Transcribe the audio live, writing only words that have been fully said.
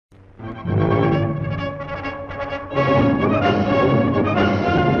This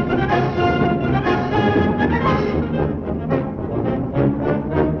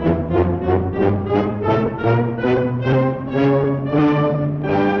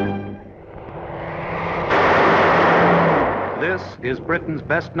is Britain's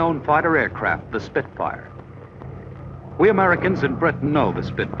best-known fighter aircraft, the Spitfire. We Americans in Britain know the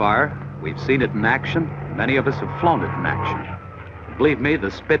Spitfire. We've seen it in action. Many of us have flown it in action. Believe me, the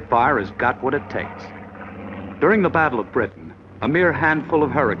Spitfire has got what it takes. During the Battle of Britain, a mere handful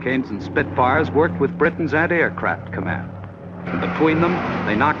of Hurricanes and Spitfires worked with Britain's anti-aircraft command. And between them,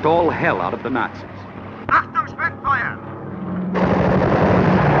 they knocked all hell out of the Nazis. Achtung, Spitfire!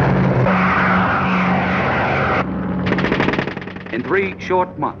 In 3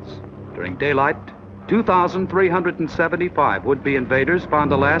 short months, during daylight, 2,375 would-be invaders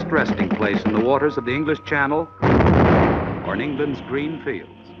found a last resting place in the waters of the English Channel or in England's green fields.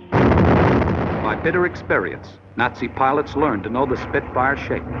 By bitter experience, Nazi pilots learned to know the Spitfire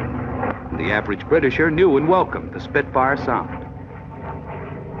shape. And the average Britisher knew and welcomed the Spitfire sound.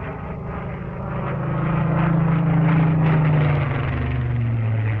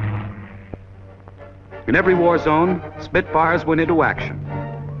 In every war zone, Spitfires went into action.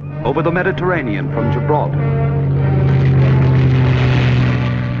 Over the Mediterranean from Gibraltar,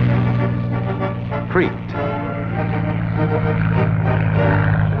 Crete,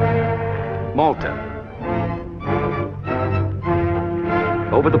 Malta,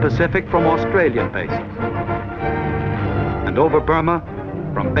 over the Pacific from Australian bases, and over Burma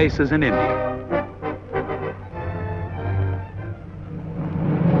from bases in India.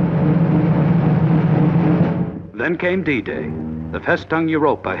 Then came D-Day. The Festung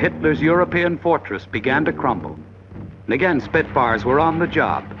Europa, Hitler's European fortress, began to crumble. And again, Spitfires were on the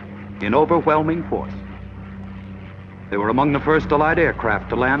job in overwhelming force. They were among the first Allied aircraft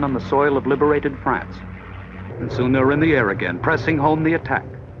to land on the soil of liberated France. And soon they were in the air again, pressing home the attack.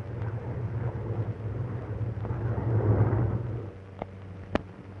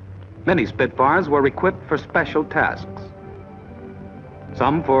 Many Spitfires were equipped for special tasks.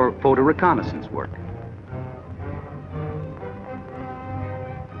 Some for photo reconnaissance work.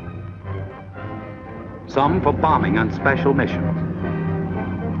 Some for bombing on special missions.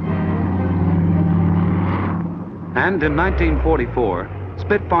 And in 1944,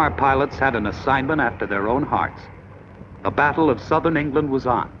 Spitfire pilots had an assignment after their own hearts. The Battle of Southern England was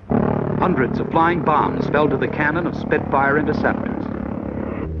on. Hundreds of flying bombs fell to the cannon of Spitfire interceptors.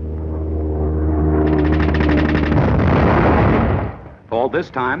 All this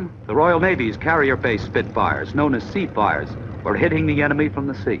time, the Royal Navy's carrier-based Spitfires, known as Seafires, were hitting the enemy from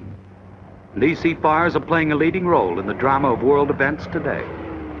the sea. These Seafires are playing a leading role in the drama of world events today.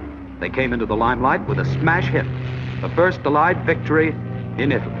 They came into the limelight with a smash hit, the first Allied victory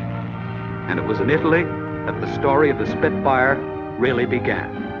in Italy. And it was in Italy that the story of the Spitfire really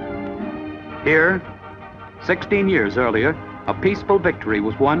began. Here, 16 years earlier, a peaceful victory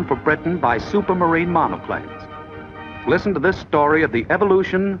was won for Britain by Supermarine monoplanes. Listen to this story of the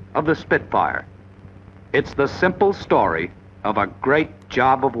evolution of the Spitfire. It's the simple story of a great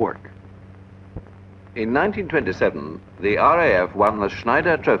job of work. In 1927, the RAF won the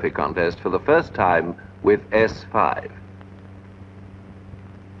Schneider Trophy contest for the first time with S-5.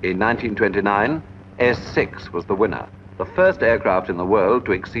 In 1929, S-6 was the winner, the first aircraft in the world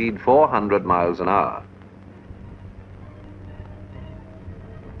to exceed 400 miles an hour.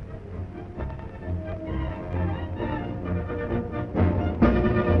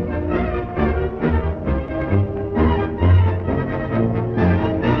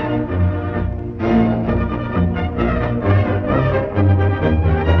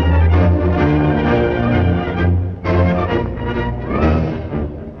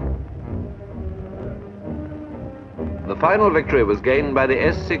 The final victory was gained by the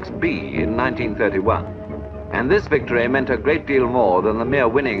S-6B in 1931, and this victory meant a great deal more than the mere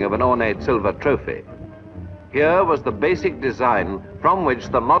winning of an ornate silver trophy. Here was the basic design from which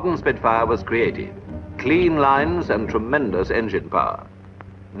the modern Spitfire was created: clean lines and tremendous engine power.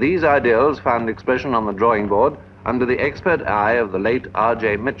 These ideals found expression on the drawing board under the expert eye of the late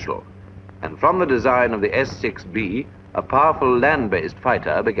R.J. Mitchell, and from the design of the S-6B, a powerful land-based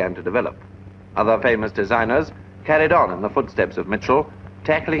fighter began to develop. Other famous designers carried on in the footsteps of Mitchell,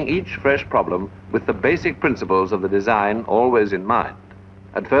 tackling each fresh problem with the basic principles of the design always in mind.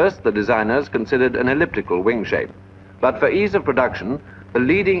 At first, the designers considered an elliptical wing shape, but for ease of production, the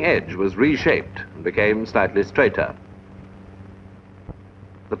leading edge was reshaped and became slightly straighter.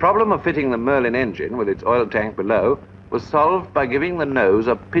 The problem of fitting the Merlin engine with its oil tank below was solved by giving the nose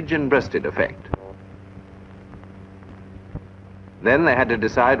a pigeon-breasted effect. Then they had to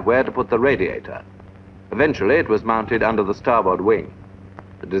decide where to put the radiator. Eventually, it was mounted under the starboard wing.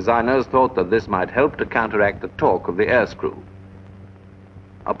 The designers thought that this might help to counteract the torque of the air screw.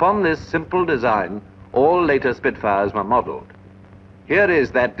 Upon this simple design, all later Spitfires were modeled. Here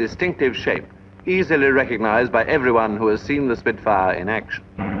is that distinctive shape, easily recognized by everyone who has seen the Spitfire in action.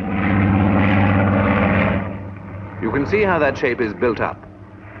 You can see how that shape is built up.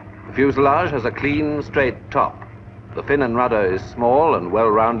 The fuselage has a clean, straight top. The fin and rudder is small and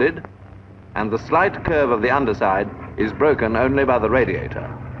well-rounded, and the slight curve of the underside is broken only by the radiator.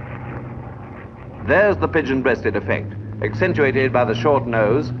 There's the pigeon-breasted effect, accentuated by the short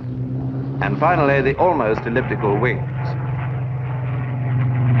nose, and finally the almost elliptical wings.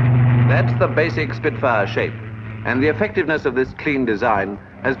 That's the basic Spitfire shape, and the effectiveness of this clean design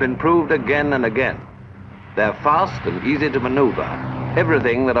has been proved again and again. They're fast and easy to maneuver,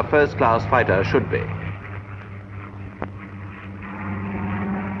 everything that a first-class fighter should be.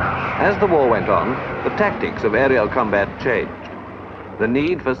 As the war went on, the tactics of aerial combat changed. The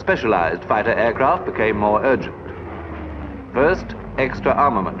need for specialized fighter aircraft became more urgent. First, extra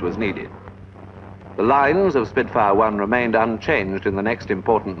armament was needed. The lines of Spitfire 1 remained unchanged in the next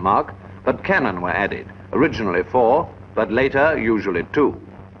important mark, but cannon were added, originally 4, but later usually 2.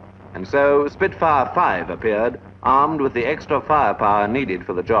 And so Spitfire 5 appeared, armed with the extra firepower needed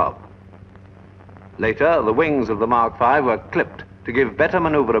for the job. Later, the wings of the Mark 5 were clipped to give better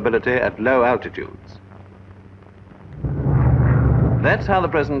maneuverability at low altitudes. That's how the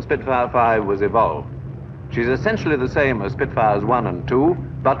present Spitfire 5 was evolved. She's essentially the same as Spitfires 1 and 2,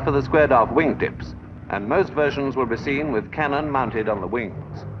 but for the squared-off wingtips, and most versions will be seen with cannon mounted on the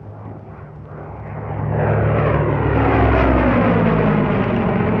wings.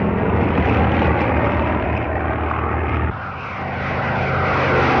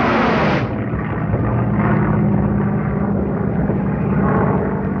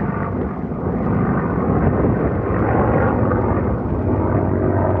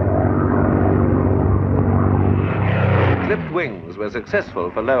 Wings were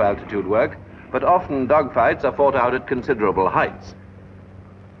successful for low altitude work, but often dogfights are fought out at considerable heights.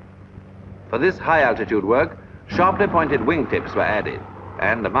 For this high altitude work, sharply pointed wingtips were added,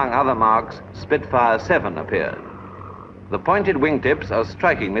 and among other marks, Spitfire 7 appeared. The pointed wingtips are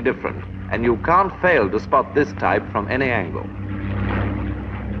strikingly different, and you can't fail to spot this type from any angle.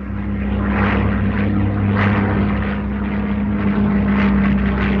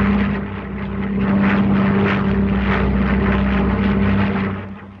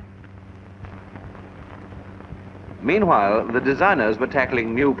 Meanwhile, the designers were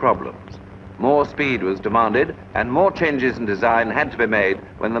tackling new problems. More speed was demanded, and more changes in design had to be made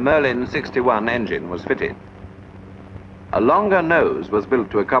when the Merlin 61 engine was fitted. A longer nose was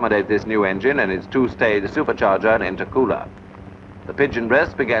built to accommodate this new engine and its two-stage supercharger and intercooler. The pigeon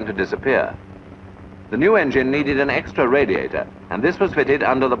breast began to disappear. The new engine needed an extra radiator, and this was fitted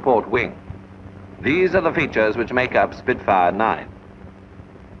under the port wing. These are the features which make up Spitfire 9.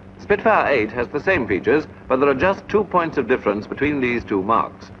 Spitfire 8 has the same features, but there are just 2 points of difference between these two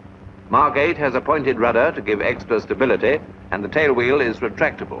marks. Mark 8 has a pointed rudder to give extra stability, and the tail wheel is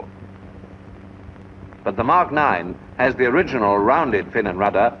retractable. But the Mark 9 has the original rounded fin and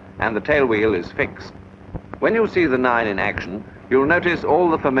rudder, and the tail wheel is fixed. When you see the 9 in action, you'll notice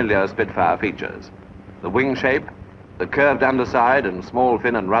all the familiar Spitfire features. The wing shape, the curved underside and small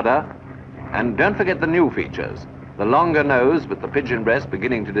fin and rudder, and don't forget the new features. The longer nose with the pigeon breast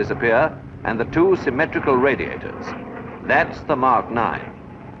beginning to disappear, and the 2 symmetrical radiators. That's the Mark 9.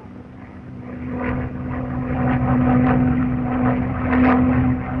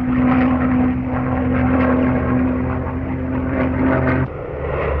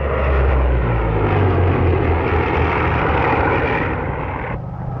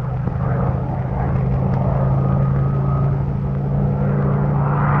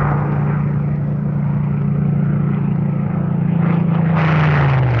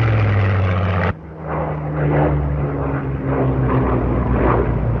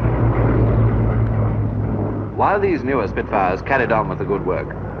 While these newer Spitfires carried on with the good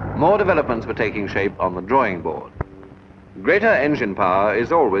work, more developments were taking shape on the drawing board. Greater engine power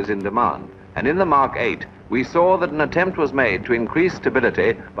is always in demand, and in the Mark 8, we saw that an attempt was made to increase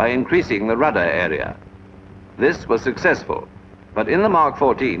stability by increasing the rudder area. This was successful, but in the Mark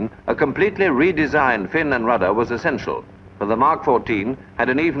 14, a completely redesigned fin and rudder was essential, for the Mark 14 had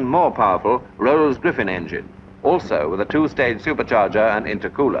an even more powerful Rolls-Griffin engine, also with a 2-stage supercharger and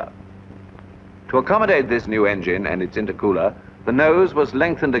intercooler. To accommodate this new engine and its intercooler, the nose was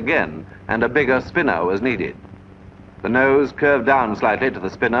lengthened again and a bigger spinner was needed. The nose curved down slightly to the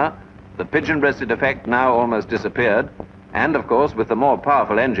spinner, the pigeon-breasted effect now almost disappeared, And of course, with the more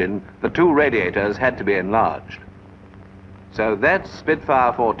powerful engine, the two radiators had to be enlarged. So that's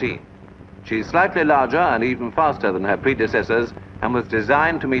Spitfire 14. She's slightly larger and even faster than her predecessors and was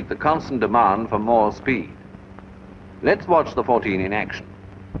designed to meet the constant demand for more speed. Let's watch the 14 in action.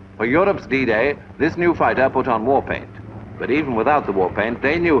 For Europe's D-Day, this new fighter put on war paint. But even without the war paint,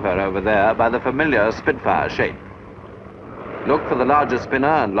 they knew her over there by the familiar Spitfire shape. Look for the larger spinner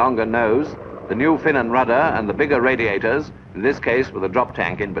and longer nose, the new fin and rudder and the bigger radiators, in this case with a drop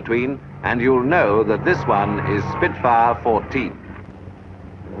tank in between, and you'll know that this one is Spitfire 14.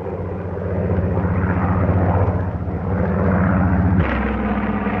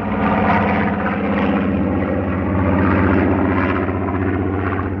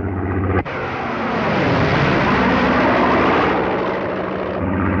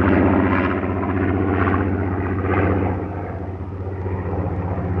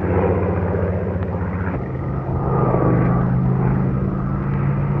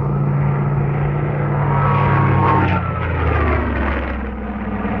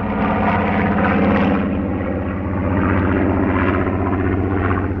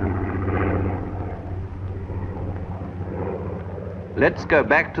 Let's go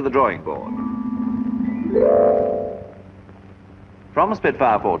back to the drawing board. From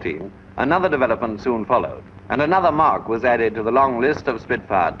Spitfire 14, another development soon followed, and another mark was added to the long list of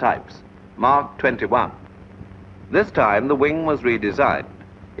Spitfire types, Mark 21. This time the wing was redesigned.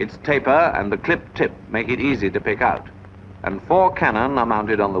 Its taper and the clip tip make it easy to pick out, and 4 cannon are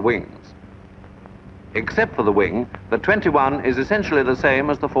mounted on the wings. Except for the wing, the 21 is essentially the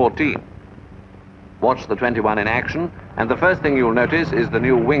same as the 14. Watch the 21 in action, and the first thing you'll notice is the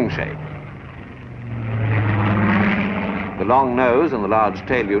new wing shape. The long nose and the large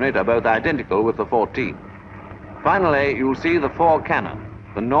tail unit are both identical with the 14. Finally, you'll see the 4 cannon,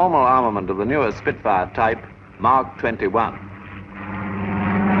 the normal armament of the newer Spitfire type, Mark 21.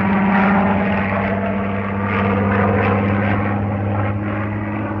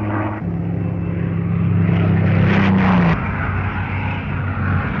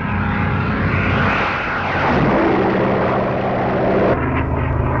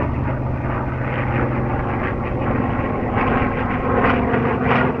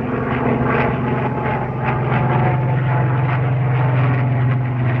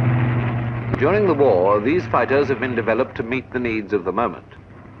 During the war, these fighters have been developed to meet the needs of the moment.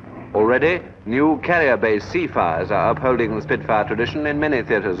 Already, new carrier-based Seafires are upholding the Spitfire tradition in many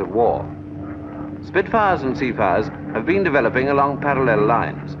theaters of war. Spitfires and Seafires have been developing along parallel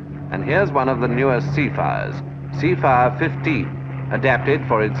lines, and here's one of the newest Seafires, Seafire 15, adapted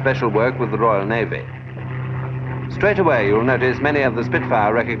for its special work with the Royal Navy. Straight away, you'll notice many of the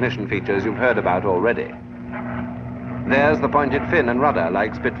Spitfire recognition features you've heard about already. There's the pointed fin and rudder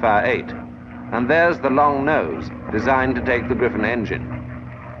like Spitfire 8. And there's the long nose, designed to take the Griffon engine.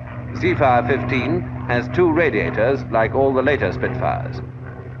 Seafire 15 has 2 radiators, like all the later Spitfires.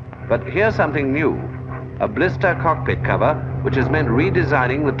 But here's something new, a blister cockpit cover, which has meant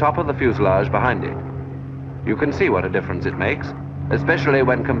redesigning the top of the fuselage behind it. You can see what a difference it makes, especially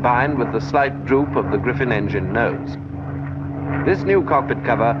when combined with the slight droop of the Griffon engine nose. This new cockpit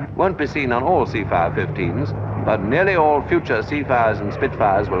cover won't be seen on all Seafire 15s, but nearly all future Seafires and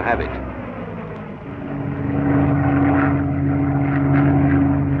Spitfires will have it.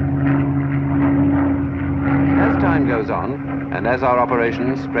 Goes on, and as our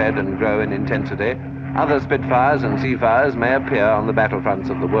operations spread and grow in intensity, other Spitfires and Seafires may appear on the battlefronts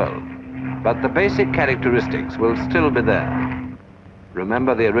of the world. But the basic characteristics will still be there.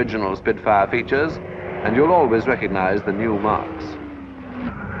 Remember the original Spitfire features, and you'll always recognize the new marks.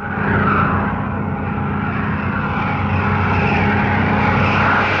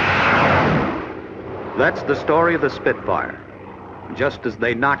 That's the story of the Spitfire. Just as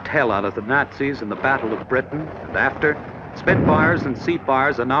they knocked hell out of the Nazis in the Battle of Britain, and after, Spitfires and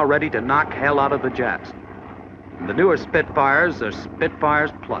Seafires are now ready to knock hell out of the Japs. And the newer Spitfires are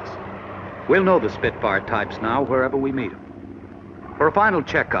Spitfires Plus. We'll know the Spitfire types now wherever we meet them. For a final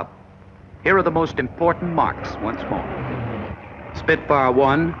checkup, here are the most important marks once more. Spitfire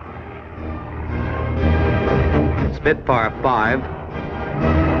 1, Spitfire 5,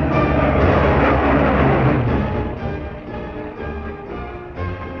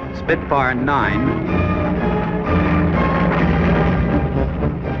 Spitfire 9,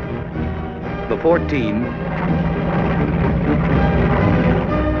 the 14,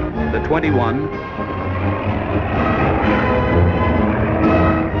 the 21,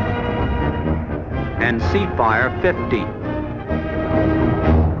 and Seafire 15.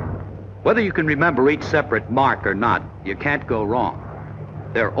 Whether you can remember each separate mark or not, you can't go wrong.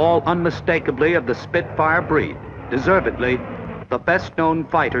 They're all unmistakably of the Spitfire breed, deservedly, the best-known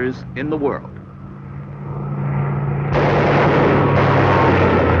fighters in the world.